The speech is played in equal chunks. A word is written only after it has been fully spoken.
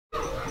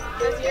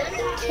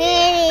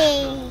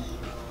Kitty.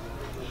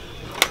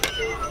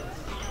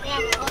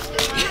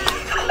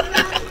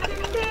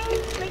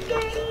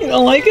 You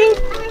don't like him?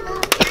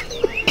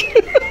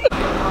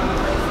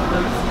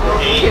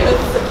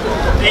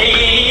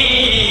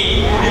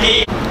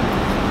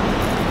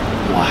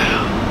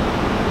 Wow.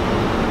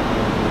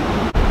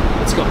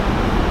 Let's go.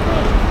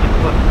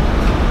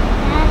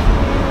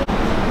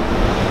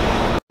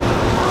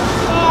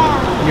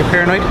 You're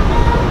paranoid?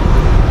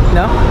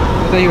 No? I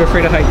thought you were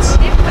afraid of heights.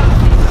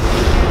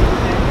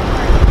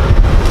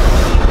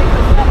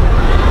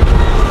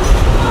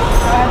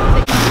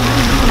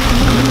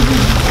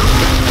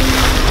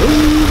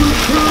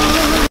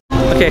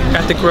 Okay,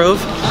 at the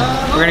Grove,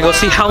 we're gonna go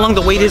see how long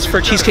the wait is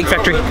for Cheesecake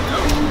Factory.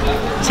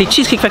 Say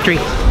Cheesecake Factory.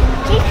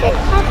 Cheesecake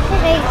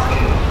Factory.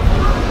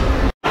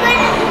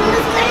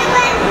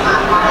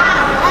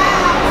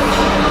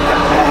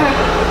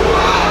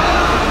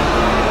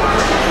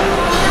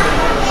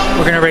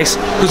 We're gonna race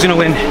who's gonna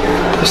win,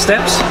 the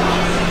steps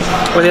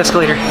or the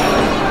escalator.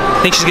 I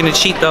think she's gonna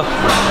cheat though.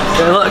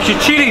 Yeah, look,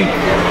 she's cheating.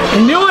 I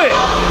knew it.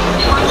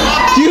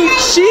 You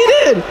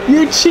cheated.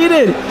 You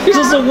cheated. You're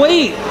supposed to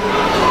wait.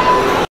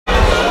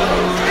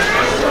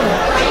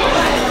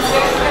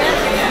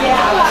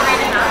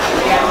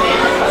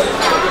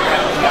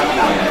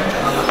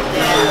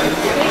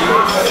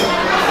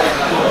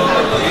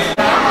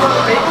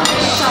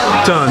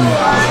 Done.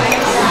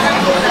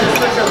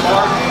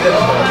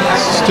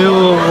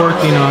 Still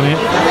working on it.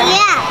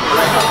 Yeah.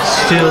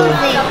 Still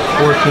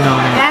working on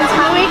it. That's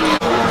how we.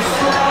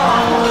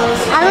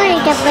 I want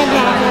to get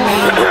banana.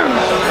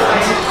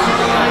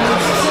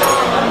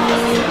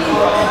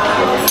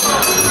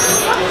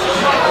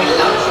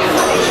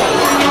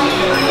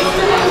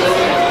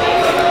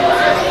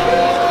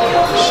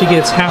 She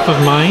gets half of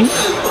mine,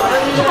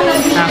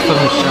 half of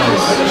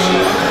Michelle's.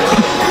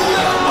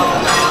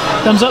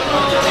 Thumbs up.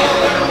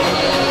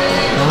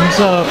 Thumbs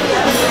up.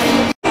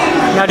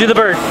 Now do the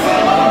bird.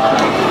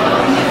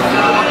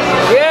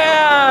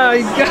 Yeah,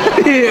 you got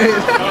it.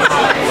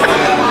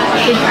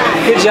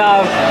 Good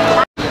job.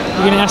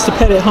 You're gonna ask to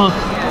pet it, huh? I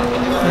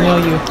know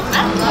you.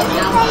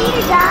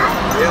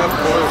 Yeah, of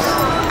course.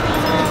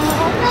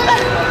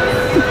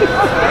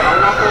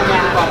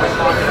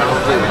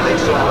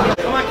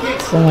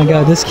 Oh my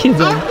God, this kid's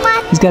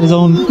he's got his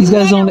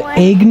own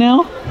egg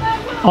now.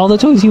 All the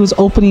toys he was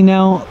opening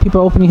now,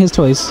 people are opening his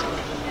toys.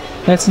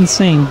 That's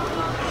insane.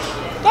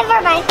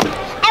 Never mind.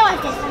 I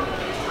want this one.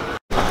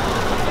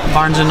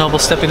 Barnes & Noble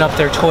stepping up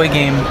their toy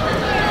game.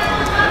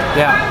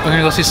 Yeah, we're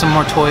gonna go see some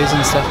more toys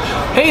and stuff.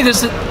 Hey,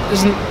 there's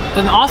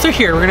an author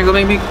here. We're gonna go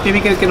maybe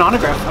get an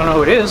autograph. I don't know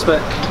who it is,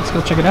 but let's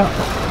go check it out.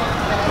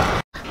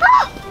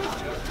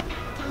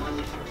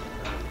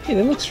 Hey,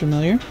 that looks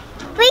familiar.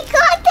 We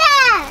got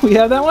that. We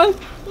have that one?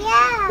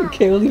 Yeah.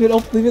 Okay, we'll leave it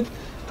open. Leave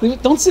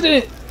it. Don't sit in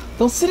it.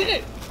 Don't sit in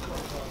it.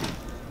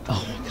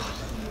 Oh my God.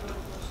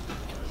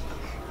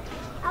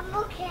 I'm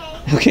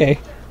okay. Okay,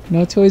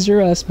 no Toys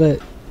R Us, but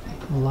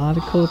a lot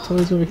of cool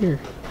toys over here.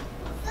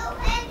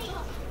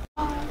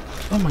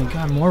 Oh my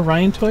God, more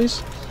Ryan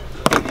toys?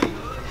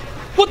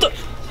 What the?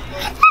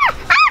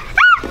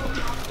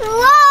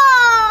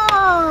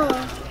 Whoa!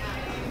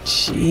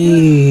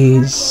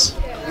 Jeez.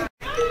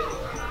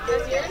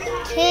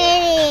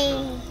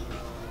 Kitty.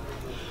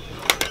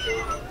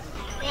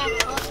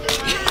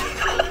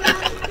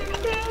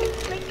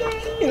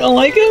 You don't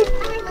like him?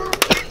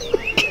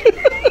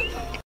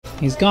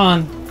 He's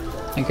gone.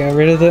 I got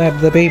rid of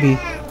the baby.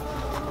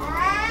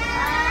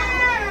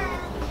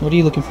 What are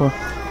you looking for?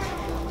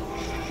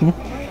 Hmm?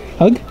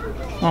 Hug?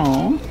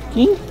 Aw,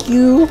 thank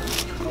you.